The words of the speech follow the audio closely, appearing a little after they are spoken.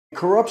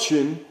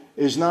Corruption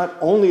is not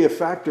only a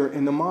factor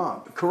in the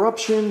mob.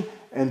 Corruption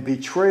and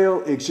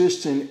betrayal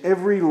exists in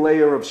every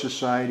layer of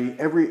society,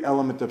 every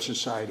element of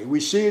society.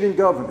 We see it in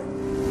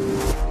government.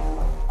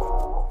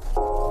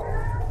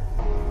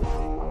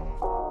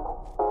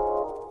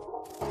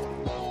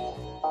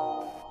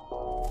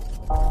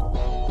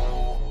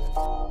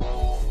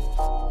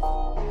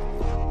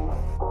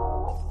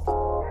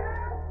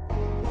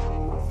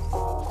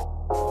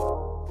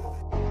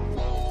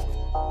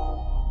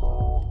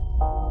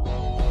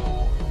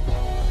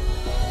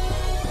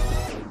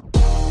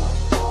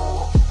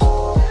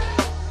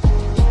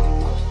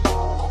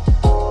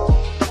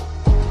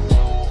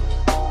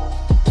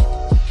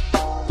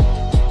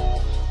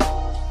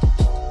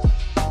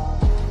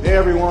 Hey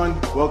everyone,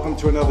 welcome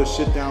to another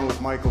sit down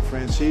with Michael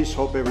Franzese.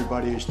 Hope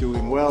everybody is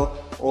doing well.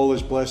 All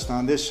is blessed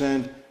on this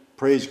end.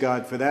 Praise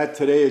God for that.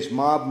 Today is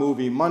Mob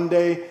Movie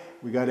Monday.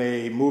 We got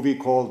a movie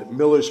called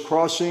Miller's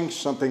Crossing,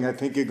 something I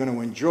think you're going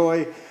to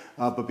enjoy.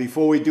 But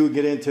before we do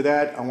get into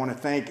that, I want to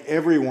thank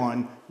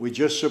everyone. We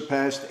just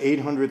surpassed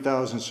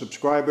 800,000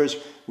 subscribers.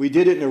 We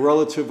did it in a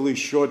relatively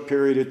short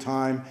period of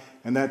time,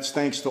 and that's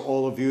thanks to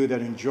all of you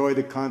that enjoy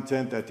the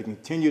content, that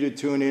continue to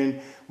tune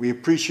in. We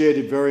appreciate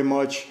it very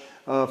much.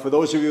 For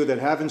those of you that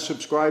haven't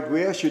subscribed,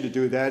 we ask you to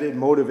do that. It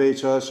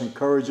motivates us,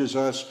 encourages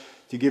us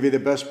to give you the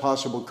best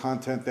possible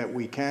content that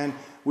we can.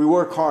 We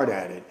work hard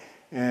at it.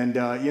 And,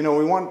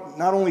 we want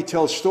not only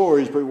tell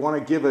stories, but we want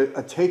to give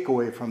a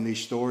takeaway from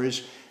these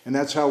stories. And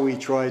that's how we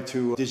try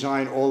to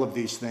design all of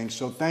these things.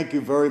 So thank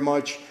you very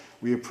much.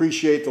 We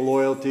appreciate the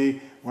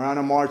loyalty. We're on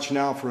a march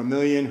now for 1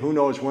 million. Who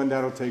knows when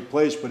that'll take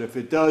place, but if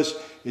it does,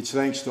 it's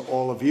thanks to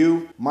all of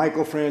you.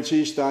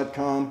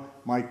 MichaelFranzese.com.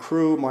 My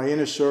crew, my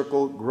inner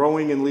circle,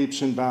 growing in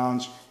leaps and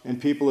bounds,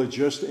 and people are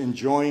just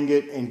enjoying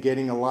it and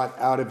getting a lot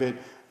out of it.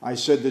 I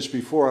said this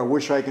before, I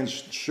wish I can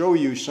show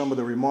you some of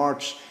the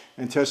remarks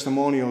and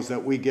testimonials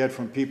that we get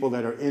from people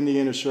that are in the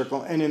inner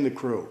circle and in the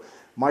crew.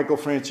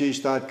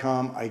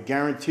 MichaelFranzese.com. I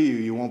guarantee you,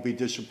 you won't be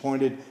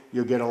disappointed.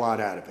 You'll get a lot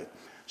out of it.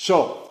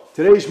 So,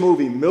 today's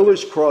movie,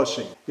 Miller's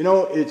Crossing. You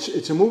know,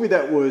 it's a movie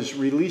that was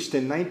released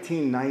in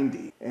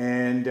 1990,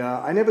 and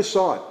I never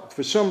saw it.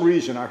 For some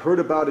reason, I heard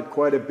about it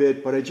quite a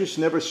bit, but I just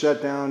never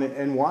sat down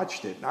and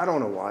watched it. I don't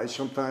know why.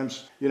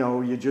 Sometimes,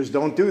 you just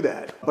don't do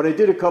that. But I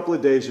did a couple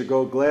of days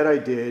ago. Glad I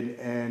did,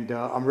 and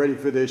I'm ready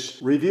for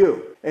this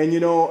review. And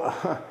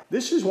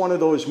this is one of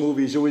those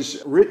movies. It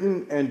was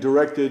written and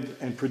directed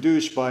and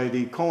produced by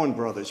the Coen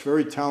brothers.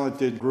 Very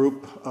talented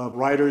group of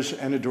writers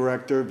and a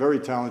director. Very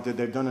talented.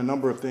 They've done a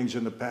number of things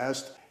in the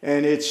past.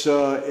 And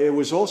it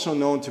was also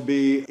known to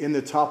be in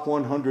the top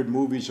 100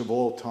 movies of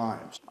all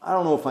times. I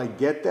don't know if I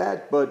get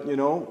that, but,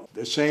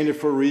 they're saying it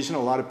for a reason. A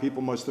lot of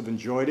people must have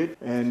enjoyed it.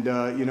 And,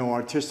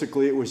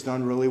 artistically, it was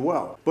done really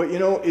well. But,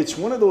 it's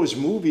one of those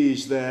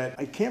movies that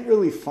I can't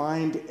really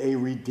find a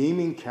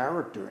redeeming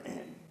character in.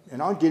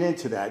 And I'll get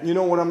into that.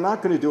 What I'm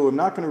not going to do, I'm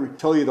not going to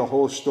tell you the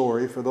whole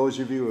story for those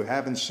of you who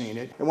haven't seen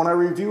it. And when I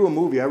review a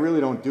movie, I really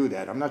don't do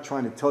that. I'm not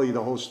trying to tell you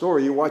the whole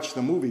story. You watch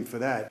the movie for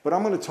that. But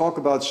I'm going to talk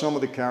about some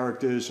of the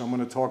characters. I'm going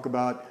to talk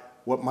about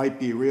what might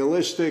be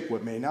realistic,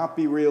 what may not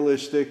be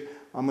realistic.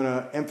 I'm going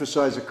to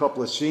emphasize a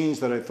couple of scenes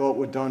that I thought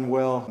were done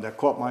well, that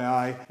caught my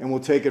eye, and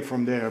we'll take it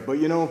from there. But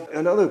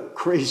another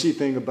crazy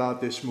thing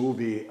about this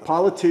movie,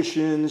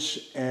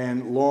 politicians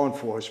and law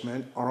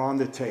enforcement are on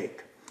the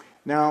take.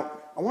 Now,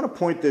 I want to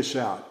point this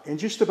out. In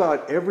just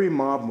about every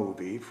mob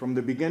movie, from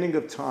the beginning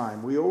of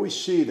time, we always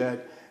see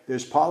that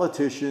there's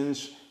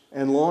politicians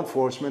and law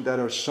enforcement that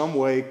are some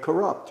way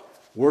corrupt,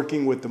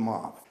 working with the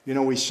mob.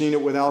 We've seen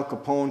it with Al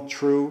Capone,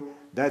 true.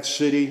 That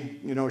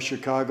city,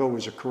 Chicago,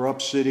 was a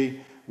corrupt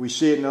city. We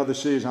see it in other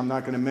cities. I'm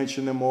not going to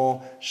mention them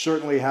all.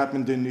 Certainly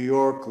happened in New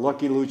York.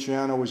 Lucky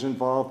Luciano was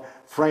involved.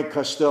 Frank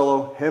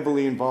Costello,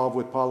 heavily involved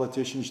with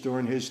politicians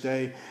during his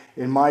day.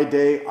 In my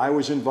day, I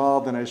was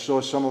involved, and I saw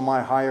some of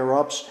my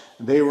higher-ups.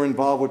 They were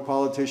involved with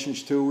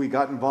politicians, too. We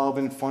got involved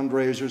in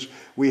fundraisers.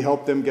 We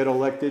helped them get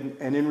elected,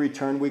 and in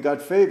return, we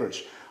got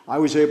favors. I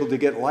was able to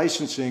get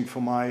licensing for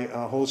my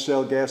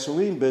wholesale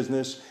gasoline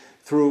business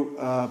through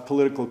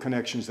political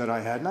connections that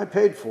I had, and I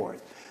paid for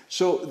it.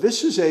 So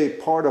this is a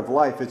part of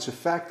life. It's a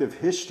fact of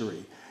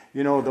history.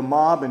 The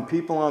mob and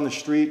people on the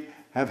street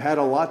have had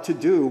a lot to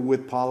do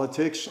with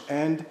politics,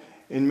 and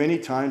in many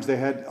times they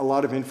had a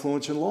lot of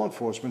influence in law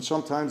enforcement.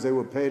 Sometimes they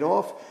were paid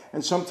off,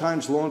 and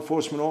sometimes law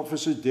enforcement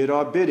officers did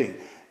our bidding.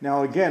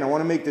 Now again, I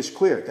want to make this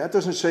clear. That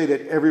doesn't say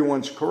that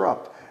everyone's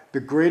corrupt. The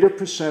greater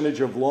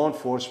percentage of law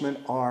enforcement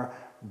are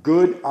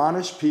good,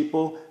 honest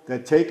people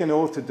that take an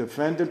oath to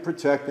defend and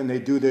protect, and they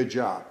do their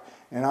job.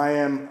 And I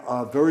am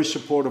very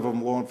supportive of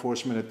law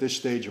enforcement at this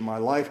stage of my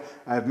life.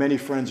 I have many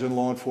friends in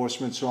law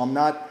enforcement, so I'm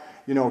not,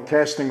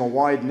 casting a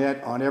wide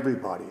net on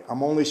everybody.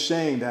 I'm only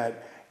saying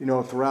that,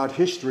 throughout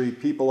history,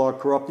 people are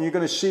corrupt, and you're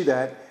going to see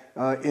that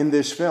in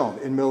this film,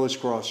 in Miller's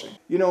Crossing.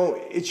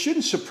 It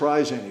shouldn't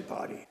surprise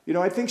anybody.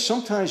 I think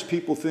sometimes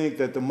people think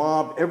that the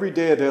mob, every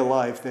day of their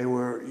life, they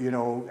were,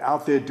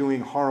 out there doing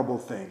horrible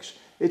things.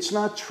 It's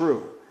not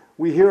true.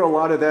 We hear a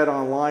lot of that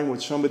online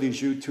with some of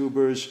these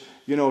YouTubers.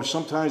 You know,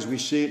 sometimes we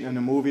see it in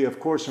a movie. Of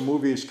course, a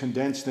movie is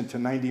condensed into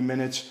 90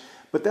 minutes,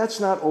 but that's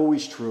not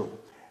always true.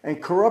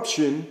 And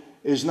corruption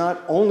is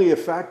not only a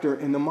factor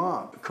in the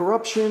mob.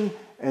 Corruption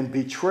and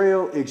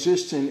betrayal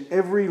exists in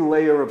every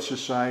layer of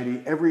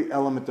society, every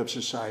element of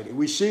society.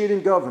 We see it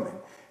in government.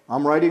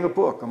 I'm writing a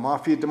book, A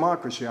Mafia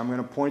Democracy. I'm going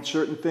to point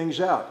certain things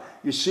out.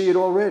 You see it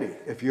already.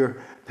 If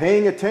you're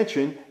paying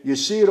attention, you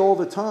see it all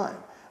the time.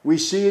 We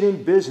see it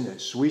in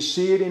business. We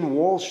see it in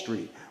Wall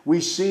Street.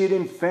 We see it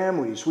in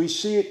families. We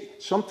see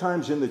it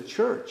sometimes in the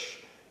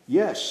church.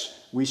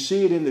 Yes, we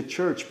see it in the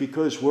church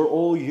because we're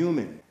all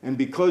human. And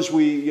because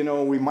we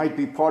might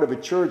be part of a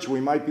church,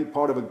 we might be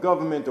part of a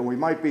government, or we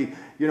might be,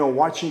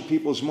 watching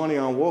people's money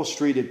on Wall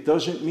Street, it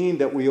doesn't mean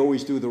that we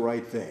always do the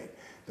right thing.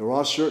 There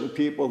are certain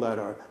people that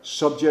are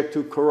subject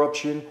to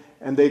corruption,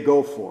 and they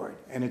go for it.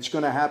 And it's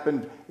going to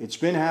happen. It's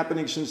been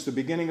happening since the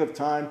beginning of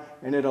time,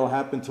 and it'll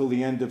happen till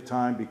the end of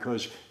time,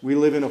 because we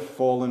live in a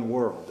fallen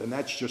world, and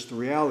that's just the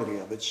reality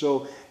of it.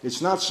 So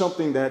it's not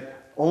something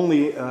that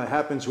only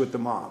happens with the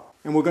mob.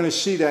 And we're going to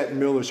see that in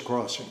Miller's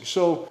Crossing.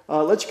 So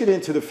let's get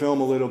into the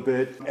film a little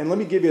bit, and let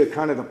me give you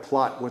kind of the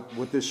plot,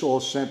 what this all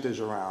centers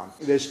around.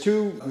 There's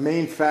two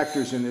main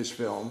factors in this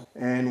film,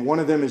 and one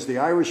of them is the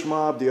Irish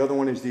mob, the other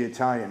one is the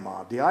Italian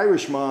mob. The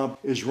Irish mob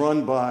is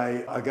run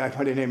by a guy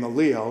by the name of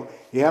Leo.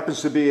 He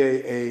happens to be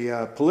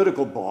a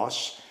political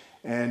boss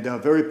and a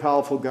very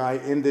powerful guy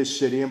in this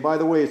city. And by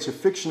the way, it's a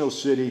fictional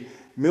city.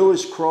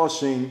 Miller's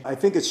Crossing, I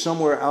think it's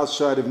somewhere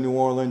outside of New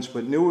Orleans,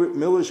 but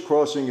Miller's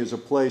Crossing is a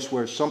place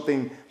where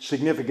something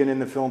significant in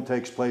the film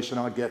takes place, and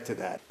I'll get to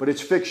that. But it's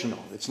fictional.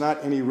 It's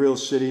not any real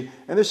city,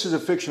 and this is a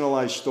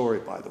fictionalized story,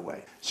 by the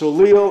way. So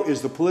Leo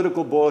is the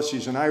political boss.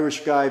 He's an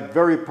Irish guy,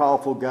 very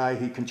powerful guy.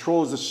 He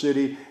controls the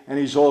city, and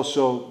he's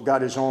also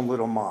got his own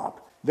little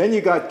mob. Then you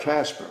got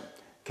Casper.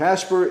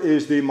 Casper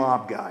is the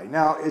mob guy.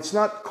 Now, it's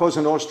not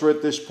Cosa Nostra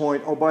at this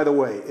point. Oh, by the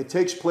way, it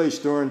takes place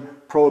during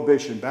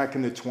Prohibition back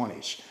in the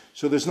 20s.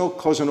 So there's no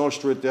Cosa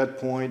Nostra at that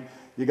point.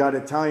 You got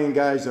Italian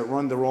guys that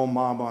run their own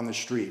mob on the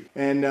street.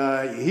 And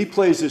he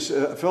plays this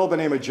fellow by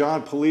the name of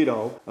John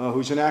Polito,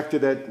 who's an actor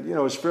that,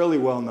 is fairly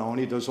well known.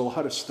 He does a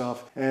lot of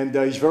stuff. And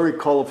he's very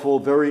colorful,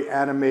 very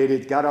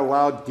animated, got a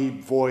loud,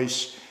 deep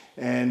voice.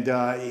 And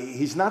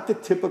he's not the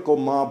typical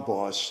mob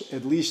boss,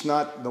 at least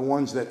not the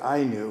ones that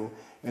I knew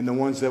and the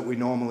ones that we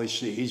normally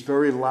see. He's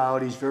very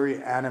loud, he's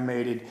very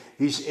animated,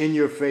 he's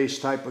in-your-face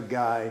type of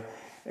guy.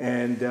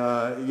 And,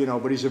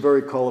 but he's a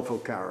very colorful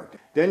character.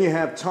 Then you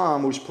have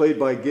Tom, who's played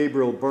by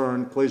Gabriel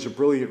Byrne, plays a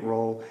brilliant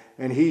role,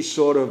 and he's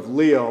sort of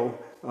Leo,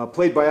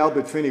 played by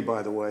Albert Finney,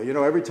 by the way.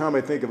 Every time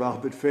I think of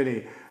Albert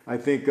Finney, I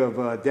think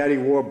of Daddy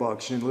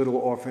Warbucks in Little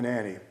Orphan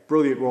Annie.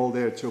 Brilliant role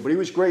there, too. But he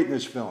was great in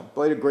this film,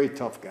 played a great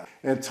tough guy.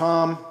 And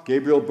Tom,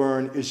 Gabriel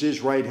Byrne, is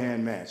his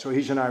right-hand man, so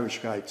he's an Irish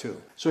guy, too.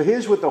 So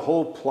here's what the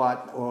whole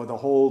plot, or the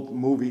whole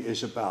movie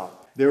is about.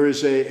 There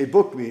is a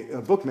bookie,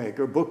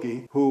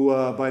 who,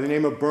 by the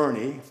name of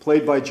Bernie,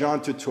 played by John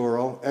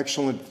Turturro,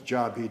 excellent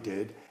job he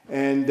did,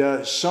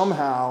 and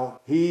somehow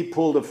he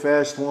pulled a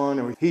fast one,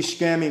 or he's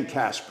scamming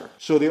Casper.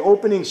 So the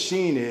opening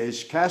scene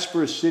is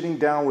Casper is sitting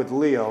down with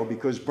Leo,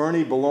 because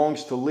Bernie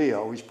belongs to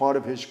Leo, he's part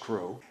of his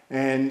crew,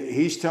 and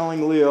he's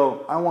telling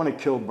Leo, I want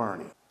to kill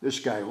Bernie. This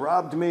guy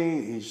robbed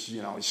me, he's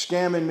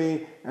scamming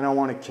me, and I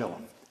want to kill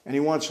him. And he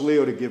wants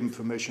Leo to give him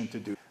permission to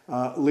do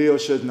it. Leo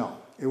says no,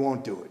 he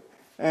won't do it.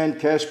 And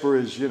Casper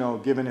is,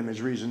 giving him his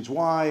reasons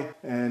why,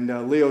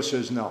 and Leo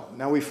says no.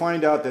 Now we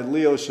find out that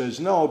Leo says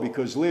no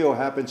because Leo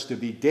happens to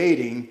be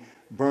dating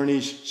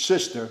Bernie's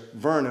sister,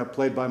 Verna,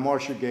 played by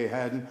Marcia Gay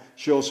Haddon.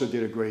 She also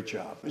did a great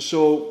job.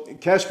 So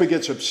Casper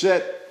gets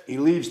upset. He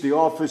leaves the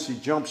office. He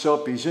jumps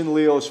up. He's in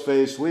Leo's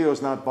face.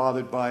 Leo's not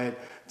bothered by it.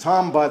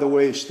 Tom, by the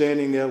way, is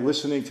standing there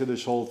listening to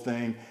this whole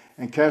thing.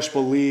 And Casper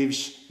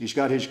leaves. He's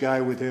got his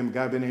guy with him, a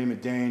guy by the name of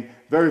Dane.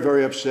 Very,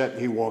 very upset.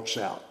 He walks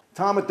out.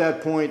 Tom at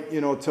that point,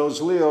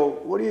 tells Leo,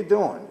 what are you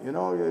doing?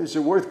 Is it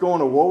worth going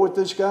to war with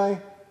this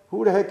guy?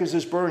 Who the heck is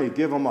this Bernie?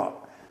 Give him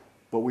up.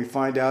 But we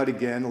find out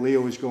again,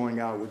 Leo is going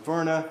out with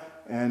Verna,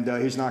 and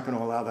he's not going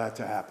to allow that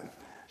to happen.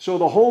 So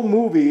the whole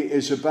movie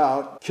is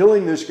about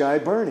killing this guy,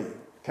 Bernie.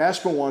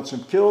 Casper wants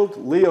him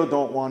killed. Leo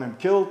don't want him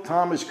killed.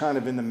 Tom is kind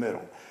of in the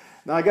middle.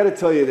 Now, I got to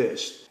tell you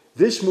this.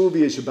 This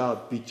movie is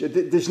about,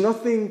 there's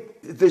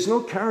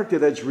no character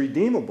that's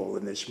redeemable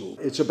in this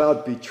movie. It's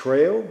about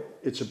betrayal,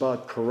 it's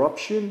about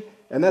corruption,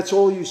 and that's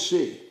all you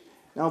see.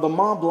 Now, the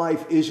mob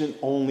life isn't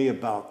only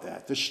about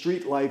that. The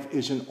street life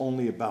isn't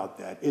only about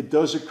that. It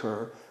does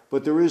occur,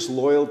 but there is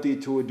loyalty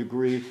to a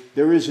degree.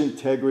 There is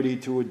integrity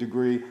to a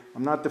degree.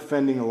 I'm not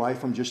defending a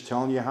life, I'm just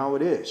telling you how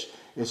it is.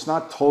 It's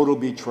not total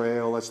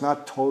betrayal, it's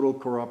not total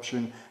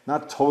corruption,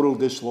 not total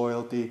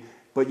disloyalty,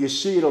 but you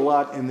see it a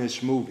lot in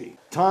this movie.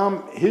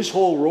 Tom, his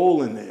whole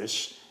role in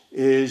this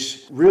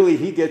is really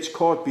he gets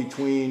caught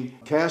between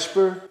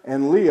Casper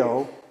and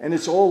Leo, and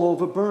it's all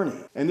over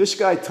Bernie. And this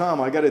guy, Tom,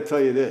 I got to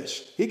tell you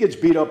this, he gets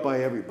beat up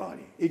by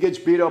everybody. He gets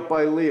beat up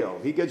by Leo.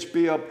 He gets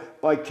beat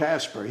up by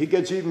Casper. He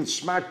gets even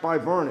smacked by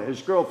Verna,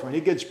 his girlfriend.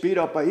 He gets beat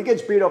up by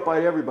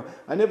everybody.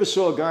 I never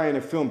saw a guy in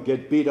a film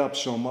get beat up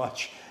so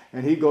much.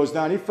 And he goes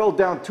down. He fell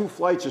down 2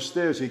 flights of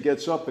stairs. He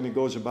gets up and he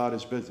goes about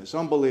his business.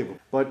 Unbelievable.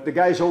 But the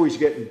guy's always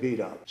getting beat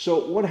up.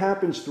 So what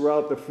happens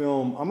throughout the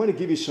film, I'm going to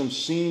give you some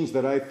scenes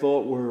that I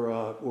thought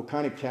were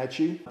kind of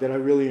catchy, that I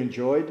really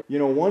enjoyed. You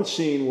know, one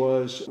scene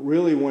was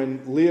really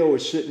when Leo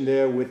is sitting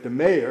there with the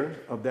mayor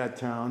of that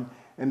town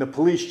and the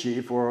police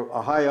chief, or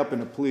a high up in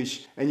the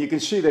police, and you can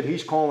see that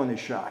he's calling the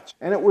shots.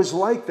 And it was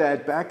like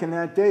that back in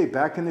that day,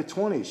 back in the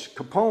 20s.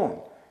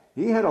 Capone.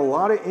 He had a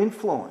lot of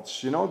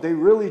influence, you know, they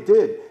really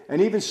did.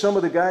 And even some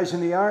of the guys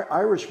in the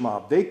Irish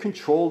mob, they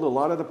controlled a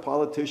lot of the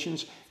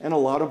politicians and a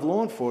lot of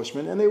law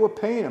enforcement, and they were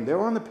paying them. They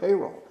were on the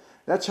payroll.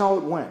 That's how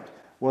it went.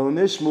 Well, in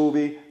this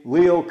movie,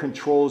 Leo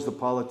controls the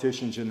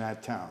politicians in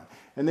that town.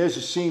 And there's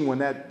a scene when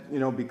that, you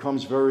know,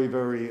 becomes very,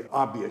 very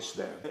obvious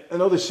there.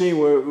 Another scene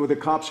where the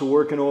cops are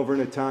working over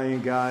an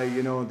Italian guy.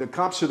 You know, the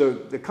cops are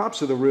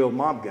the real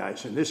mob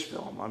guys in this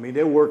film. I mean,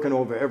 they're working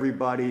over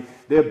everybody.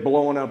 They're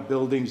blowing up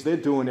buildings. They're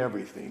doing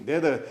everything. They're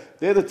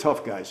the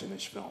tough guys in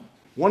this film.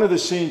 One of the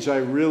scenes I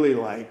really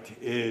liked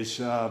is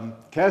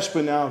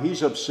Casper now,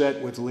 he's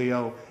upset with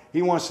Leo.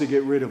 He wants to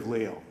get rid of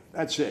Leo.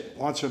 That's it,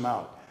 wants him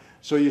out.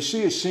 So you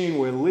see a scene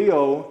where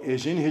Leo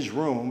is in his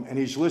room and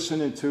he's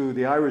listening to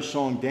the Irish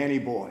song Danny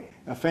Boy,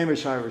 a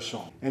famous Irish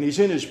song. And he's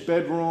in his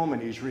bedroom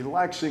and he's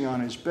relaxing on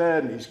his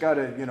bed and he's got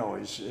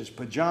his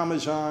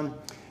pajamas on.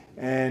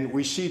 And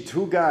we see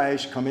 2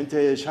 guys come into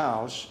his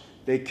house.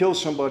 They kill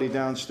somebody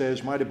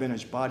downstairs, might have been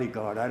his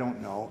bodyguard, I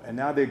don't know. And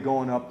now they're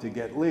going up to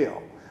get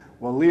Leo.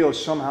 Well, Leo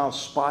somehow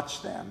spots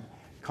them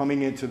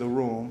coming into the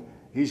room.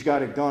 He's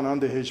got a gun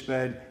under his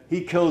bed.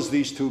 He kills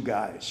these 2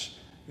 guys.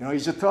 You know,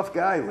 he's a tough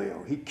guy,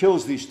 Leo. He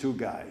kills these 2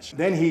 guys.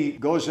 Then he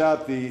goes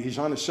out, he's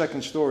on the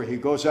 2nd story. He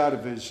goes out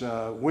of his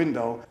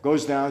window,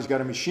 goes down, he's got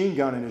a machine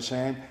gun in his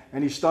hand,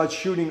 and he starts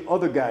shooting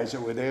other guys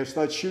that were there,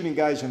 starts shooting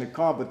guys in the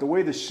car. But the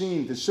way the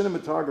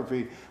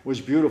cinematography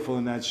was beautiful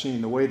in that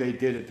scene, the way they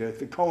did it.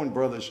 The Coen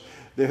brothers,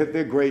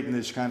 they're great in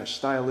this kind of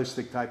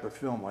stylistic type of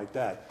film like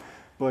that.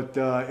 But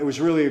it was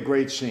really a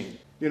great scene.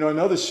 You know,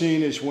 another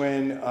scene is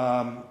when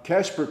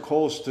Casper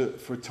calls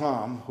for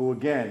Tom, who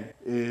again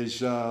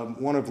is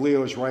one of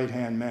Leo's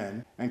right-hand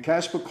men. And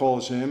Casper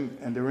calls him,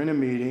 and they're in a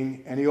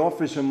meeting, and he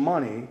offers him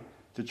money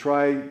to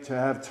try to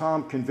have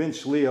Tom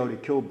convince Leo to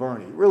kill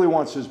Bernie. He really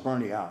wants his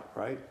Bernie out,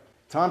 right?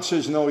 Tom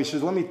says no. He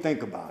says, let me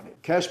think about it.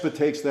 Casper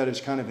takes that as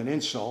kind of an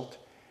insult.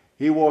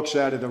 He walks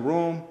out of the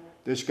room.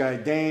 This guy,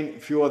 Dane, a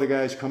few other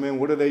guys come in.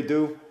 What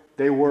do?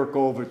 They work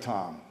over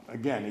Tom.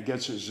 Again, he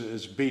gets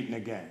his beaten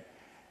again.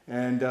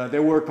 And they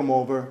work him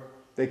over.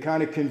 They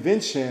kind of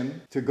convince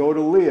him to go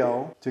to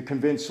Leo, to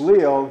convince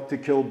Leo to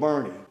kill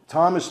Bernie.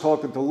 Tom is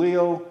talking to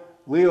Leo.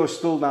 Leo's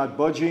still not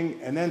budging.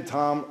 And then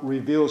Tom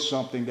reveals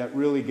something that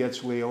really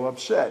gets Leo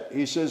upset.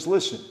 He says,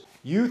 listen,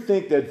 you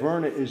think that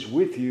Verna is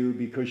with you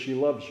because she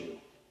loves you.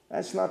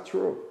 That's not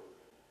true.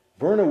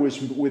 Verna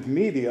was with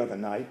me the other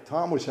night.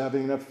 Tom was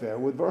having an affair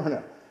with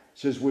Verna.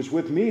 Says, was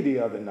with me the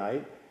other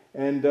night.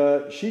 And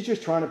she's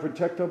just trying to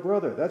protect her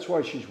brother. That's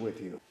why she's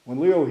with you. When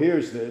Leo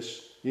hears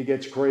this, he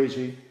gets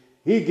crazy.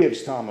 He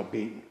gives Tom a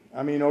beating.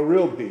 I mean, a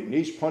real beating.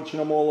 He's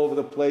punching him all over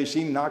the place.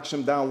 He knocks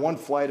him down 1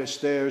 flight of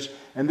stairs.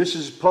 And this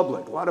is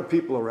public, a lot of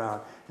people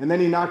around. And then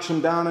he knocks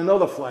him down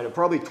another flight of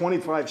probably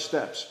 25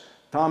 steps.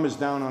 Tom is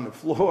down on the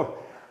floor.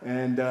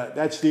 And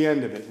that's the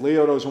end of it.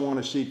 Leo doesn't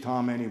want to see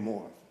Tom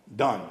anymore.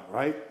 Done,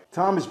 right?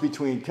 Tom is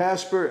between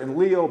Casper and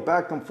Leo,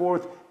 back and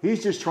forth.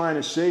 He's just trying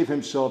to save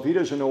himself. He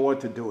doesn't know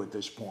what to do at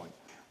this point.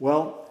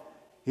 Well,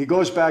 he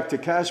goes back to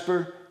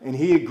Casper, and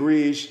he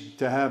agrees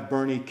to have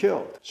Bernie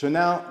killed. So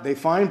now they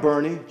find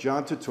Bernie,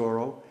 John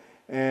Turturro,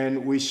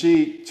 and we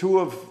see 2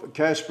 of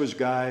Casper's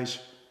guys,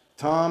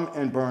 Tom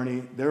and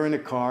Bernie. They're in a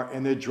car,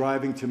 and they're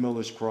driving to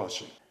Miller's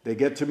Crossing. They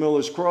get to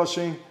Miller's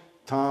Crossing.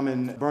 Tom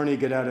and Bernie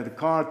get out of the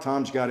car.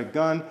 Tom's got a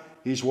gun.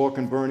 He's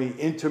walking Bernie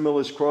into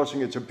Miller's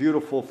Crossing. It's a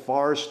beautiful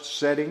forest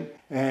setting.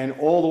 And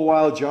all the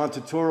while, John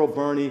Turturro,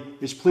 Bernie,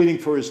 is pleading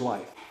for his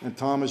life. And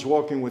Tom is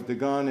walking with the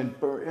gun, and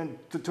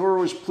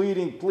Turturro is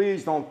pleading,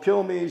 please don't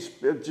kill me.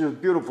 It's a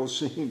beautiful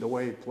scene, the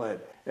way he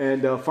pled.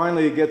 And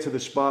finally, they get to the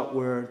spot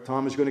where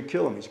Tom is going to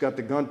kill him. He's got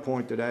the gun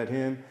pointed at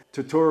him.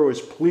 Turturro is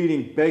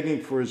pleading,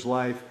 begging for his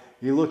life.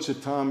 He looks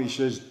at Tom. He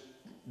says,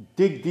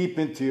 dig deep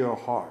into your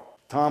heart.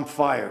 Tom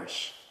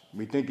fires.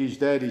 We think he's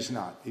dead. He's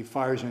not. He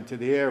fires into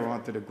the air,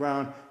 onto the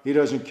ground. He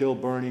doesn't kill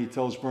Bernie. He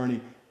tells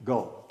Bernie,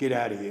 go, get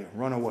out of here,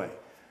 run away.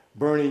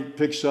 Bernie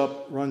picks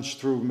up, runs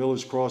through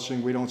Miller's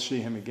Crossing. We don't see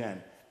him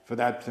again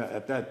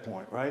at that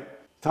point, right?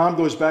 Tom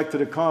goes back to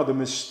the car. The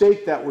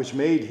mistake that was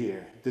made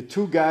here, the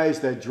 2 guys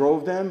that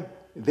drove them,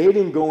 they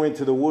didn't go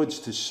into the woods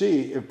to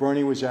see if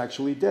Bernie was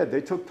actually dead.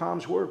 They took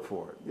Tom's word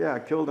for it. Yeah, I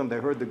killed him. They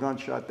heard the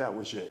gunshot. That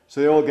was it.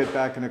 So they all get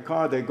back in the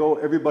car. They go.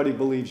 Everybody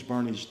believes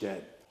Bernie's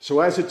dead. So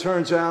as it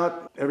turns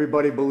out,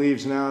 everybody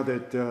believes now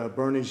that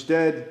Bernie's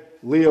dead.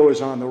 Leo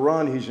is on the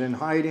run. He's in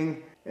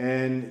hiding.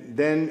 And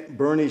then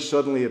Bernie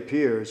suddenly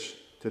appears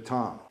to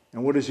Tom.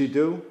 And what does he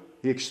do?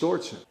 He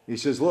extorts him. He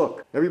says,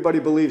 look, everybody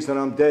believes that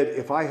I'm dead.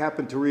 If I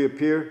happen to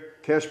reappear,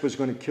 Casper's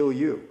going to kill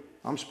you.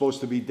 I'm supposed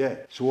to be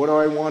dead. So what do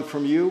I want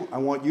from you? I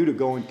want you to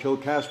go and kill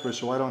Casper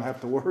so I don't have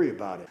to worry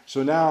about it.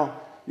 So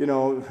now, you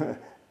know,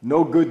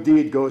 no good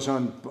deed goes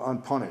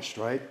unpunished,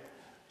 right?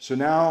 So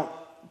now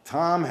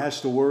Tom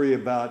has to worry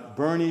about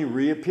Bernie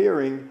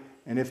reappearing,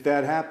 and if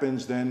that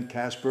happens, then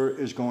Casper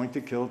is going to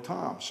kill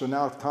Tom. So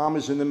now Tom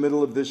is in the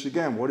middle of this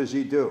again. What does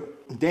he do?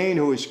 Dane,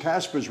 who is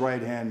Casper's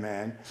right-hand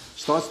man,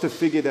 starts to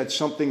figure that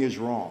something is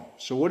wrong.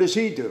 So what does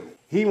he do?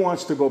 He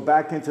wants to go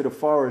back into the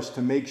forest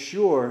to make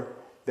sure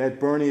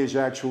that Bernie is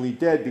actually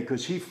dead,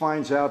 because he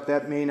finds out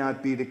that may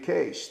not be the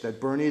case,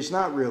 that Bernie is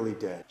not really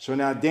dead. So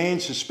now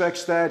Dane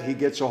suspects that. He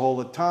gets a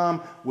hold of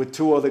Tom with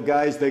two other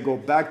guys. They go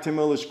back to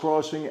Miller's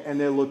Crossing, and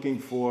they're looking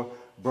for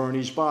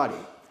Bernie's body.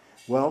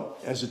 Well,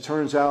 as it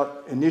turns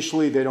out,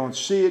 initially they don't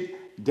see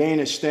it. Dane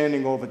is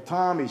standing over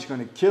Tom. He's going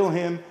to kill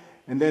him.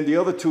 And then the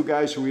other two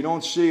guys who we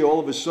don't see, all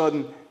of a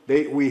sudden,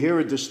 we hear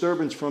a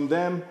disturbance from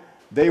them.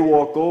 They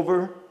walk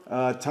over,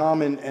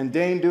 Tom and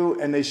Dane do,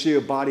 and they see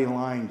a body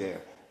lying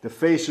there. The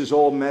face is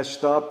all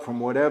messed up from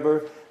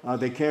whatever.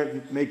 They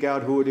can't make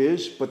out who it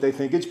is, but they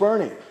think it's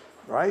Bernie,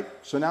 right?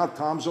 So now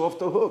Tom's off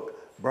the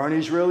hook.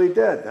 Bernie's really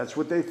dead. That's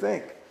what they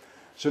think.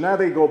 So now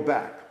they go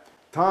back.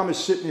 Tom is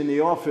sitting in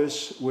the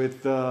office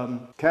with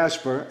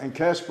Casper, and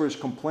Casper is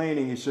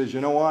complaining. He says,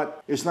 you know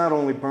what? It's not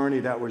only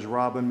Bernie that was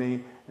robbing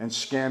me and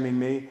scamming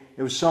me.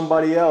 It was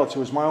somebody else. It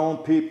was my own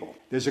people.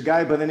 There's a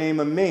guy by the name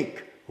of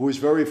Mink who is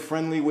very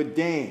friendly with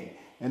Dane,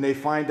 and they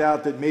find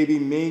out that maybe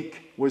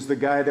Mink was the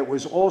guy that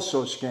was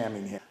also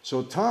scamming him.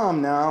 So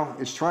Tom now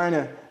is trying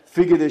to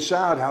figure this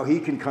out, how he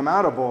can come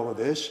out of all of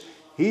this.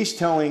 He's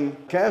telling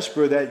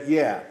Casper that,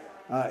 yeah,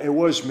 it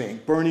was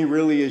Mink. Bernie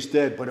really is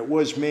dead, but it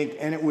was Mink,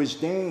 and it was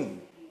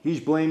Dane. He's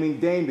blaming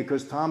Dane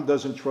because Tom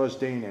doesn't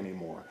trust Dane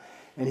anymore.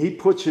 And he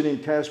puts it in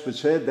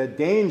Casper's head that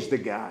Dane's the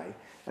guy.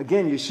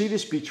 Again, you see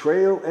this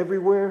betrayal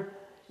everywhere?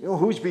 You know,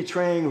 who's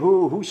betraying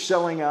who? Who's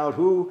selling out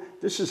who?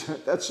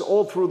 That's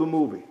all through the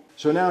movie.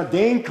 So now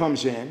Dane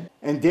comes in,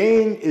 and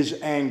Dane is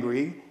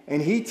angry,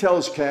 and he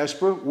tells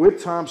Casper,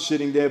 with Tom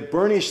sitting there,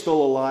 Bernie's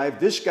still alive,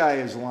 this guy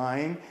is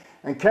lying,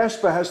 and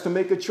Casper has to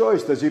make a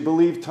choice. Does he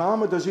believe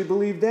Tom or does he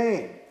believe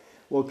Dane?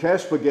 Well,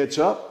 Casper gets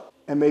up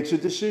and makes a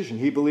decision.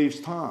 He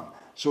believes Tom.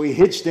 So he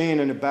hits Dane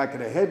in the back of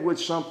the head with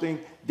something.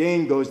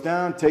 Dane goes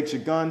down, takes a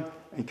gun,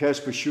 and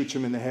Casper shoots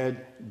him in the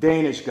head.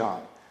 Dane is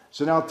gone.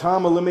 So now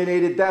Tom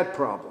eliminated that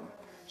problem.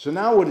 So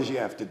now what does he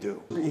have to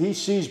do? He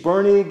sees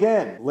Bernie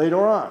again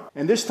later on.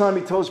 And this time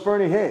he tells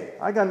Bernie, hey,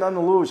 I got nothing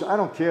to lose. I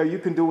don't care. You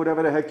can do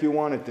whatever the heck you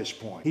want at this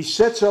point. He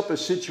sets up a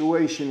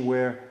situation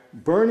where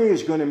Bernie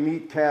is going to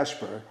meet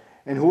Casper,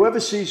 and whoever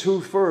sees who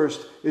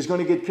first is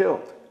going to get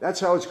killed. That's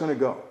how it's going to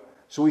go.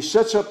 So he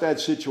sets up that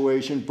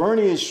situation.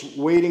 Bernie is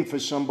waiting for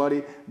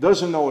somebody,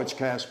 doesn't know it's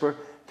Casper.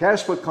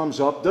 Casper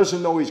comes up,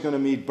 doesn't know he's going to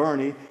meet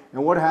Bernie.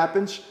 And what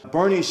happens?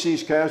 Bernie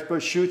sees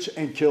Casper, shoots,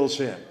 and kills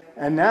him.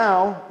 And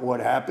now what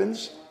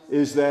happens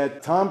is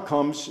that Tom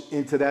comes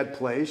into that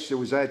place. It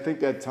was, I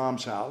think, at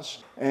Tom's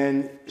house,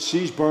 and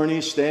sees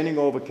Bernie standing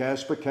over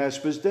Casper.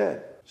 Casper's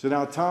dead. So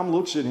now Tom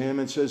looks at him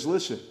and says,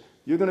 listen,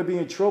 you're going to be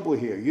in trouble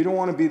here. You don't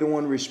want to be the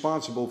one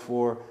responsible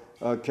for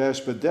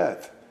Casper's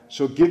death.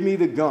 So give me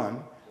the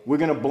gun. We're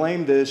going to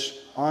blame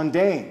this on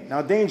Dane.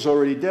 Now, Dane's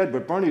already dead,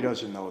 but Bernie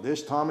doesn't know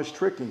this. Tom is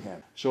tricking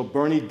him. So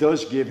Bernie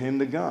does give him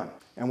the gun.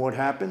 And what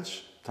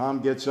happens?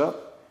 Tom gets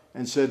up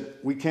and said,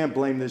 we can't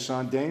blame this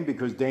on Dane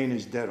because Dane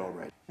is dead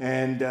already.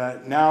 And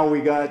now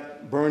we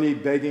got Bernie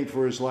begging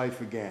for his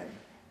life again.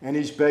 And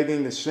he's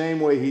begging the same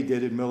way he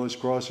did at Miller's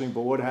Crossing.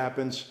 But what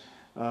happens?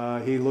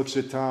 He looks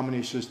at Tom and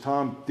he says,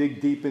 Tom,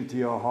 dig deep into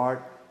your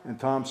heart. And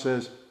Tom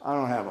says, I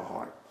don't have a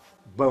heart.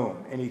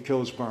 Boom. And he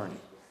kills Bernie.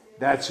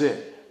 That's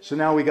it. So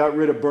now we got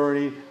rid of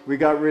Bernie. We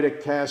got rid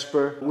of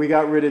Casper. We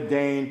got rid of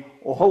Dane.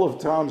 All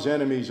of Tom's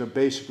enemies are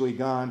basically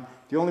gone.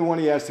 The only one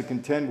he has to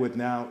contend with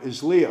now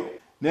is Leo.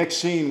 Next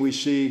scene, we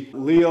see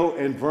Leo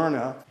and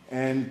Verna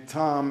and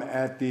Tom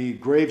at the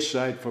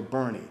gravesite for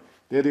Bernie.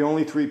 They're the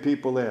only three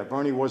people there.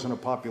 Bernie wasn't a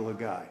popular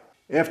guy.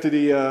 After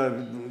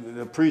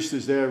the priest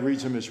is there,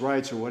 reads him his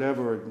rights or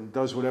whatever, or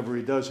does whatever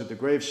he does at the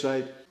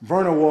gravesite,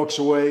 Verna walks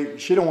away.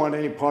 She don't want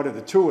any part of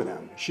the two of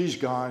them. She's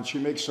gone. She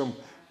makes some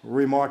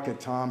remark at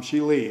Tom.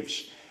 She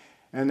leaves.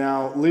 And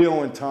now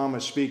Leo and Tom are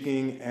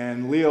speaking,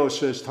 and Leo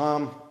says,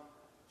 Tom,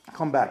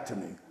 come back to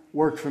me.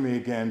 Work for me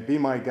again. Be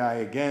my guy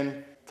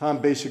again. Tom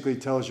basically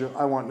tells you,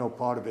 I want no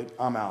part of it.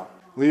 I'm out.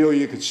 Leo,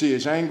 you can see,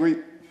 is angry,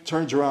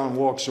 turns around,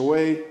 walks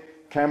away.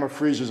 Camera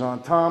freezes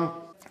on Tom.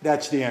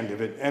 That's the end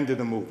of it. End of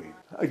the movie.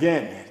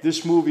 Again,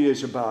 this movie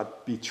is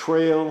about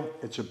betrayal.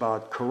 It's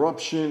about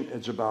corruption.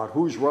 It's about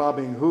who's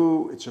robbing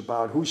who. It's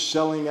about who's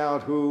selling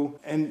out who.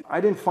 And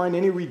I didn't find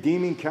any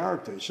redeeming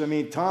characters. I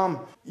mean,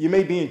 Tom, you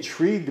may be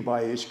intrigued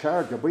by his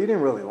character, but you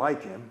didn't really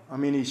like him. I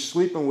mean, he's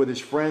sleeping with his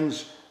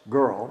friend's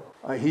girl.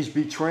 He's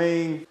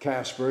betraying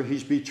Casper.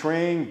 He's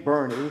betraying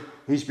Bernie.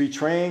 He's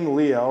betraying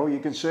Leo. You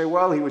can say,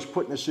 well, he was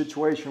put in a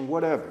situation,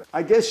 whatever.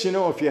 I guess, you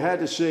know, if you had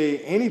to say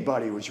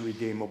anybody was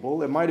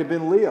redeemable, it might have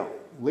been Leo.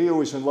 Leo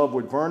was in love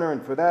with Werner,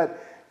 and for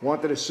that,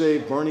 wanted to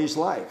save Bernie's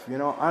life. You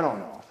know, I don't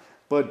know.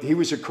 But he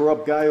was a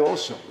corrupt guy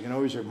also. You know,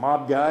 he was a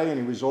mob guy, and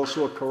he was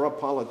also a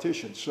corrupt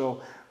politician.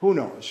 So who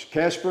knows?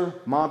 Casper,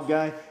 mob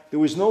guy. There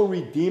was no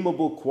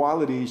redeemable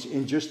qualities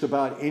in just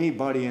about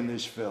anybody in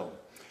this film.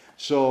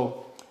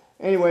 So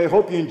anyway, I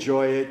hope you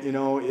enjoy it. You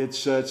know, it's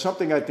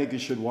something I think you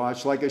should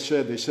watch. Like I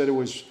said, they said it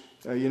was,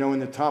 you know, in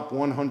the top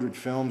 100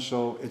 films,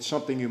 so it's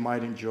something you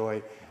might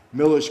enjoy.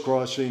 Miller's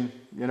Crossing,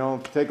 you know,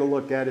 take a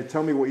look at it.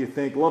 Tell me what you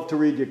think. Love to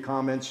read your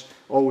comments.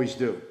 Always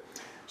do.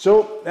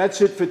 So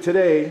that's it for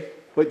today.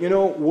 But, you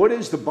know, what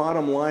is the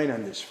bottom line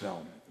on this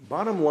film?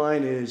 Bottom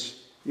line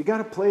is you got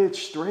to play it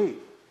straight.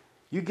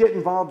 You get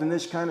involved in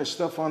this kind of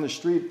stuff on the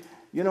street,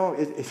 you know,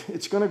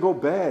 it's going to go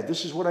bad.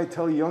 This is what I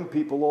tell young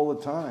people all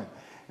the time.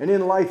 And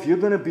in life, you're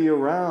going to be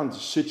around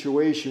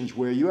situations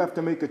where you have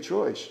to make a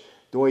choice.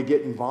 Do I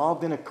get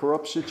involved in a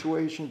corrupt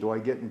situation? Do I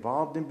get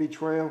involved in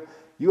betrayal?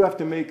 You have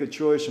to make a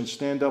choice and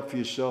stand up for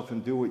yourself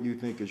and do what you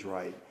think is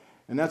right.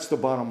 And that's the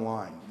bottom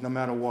line, no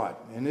matter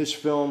what. In this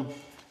film,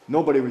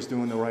 nobody was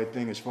doing the right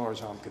thing as far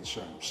as I'm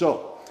concerned.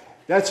 So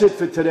that's it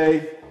for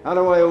today. How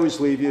do I always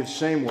leave you?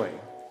 Same way.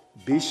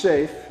 Be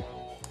safe.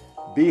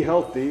 Be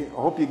healthy. I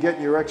hope you're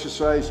getting your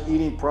exercise,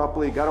 eating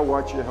properly. You got to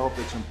watch your health.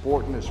 It's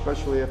important,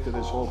 especially after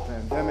this whole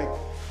pandemic.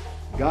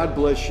 God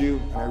bless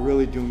you. And I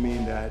really do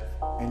mean that.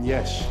 And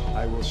yes,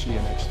 I will see you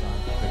next time.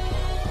 Thank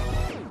you.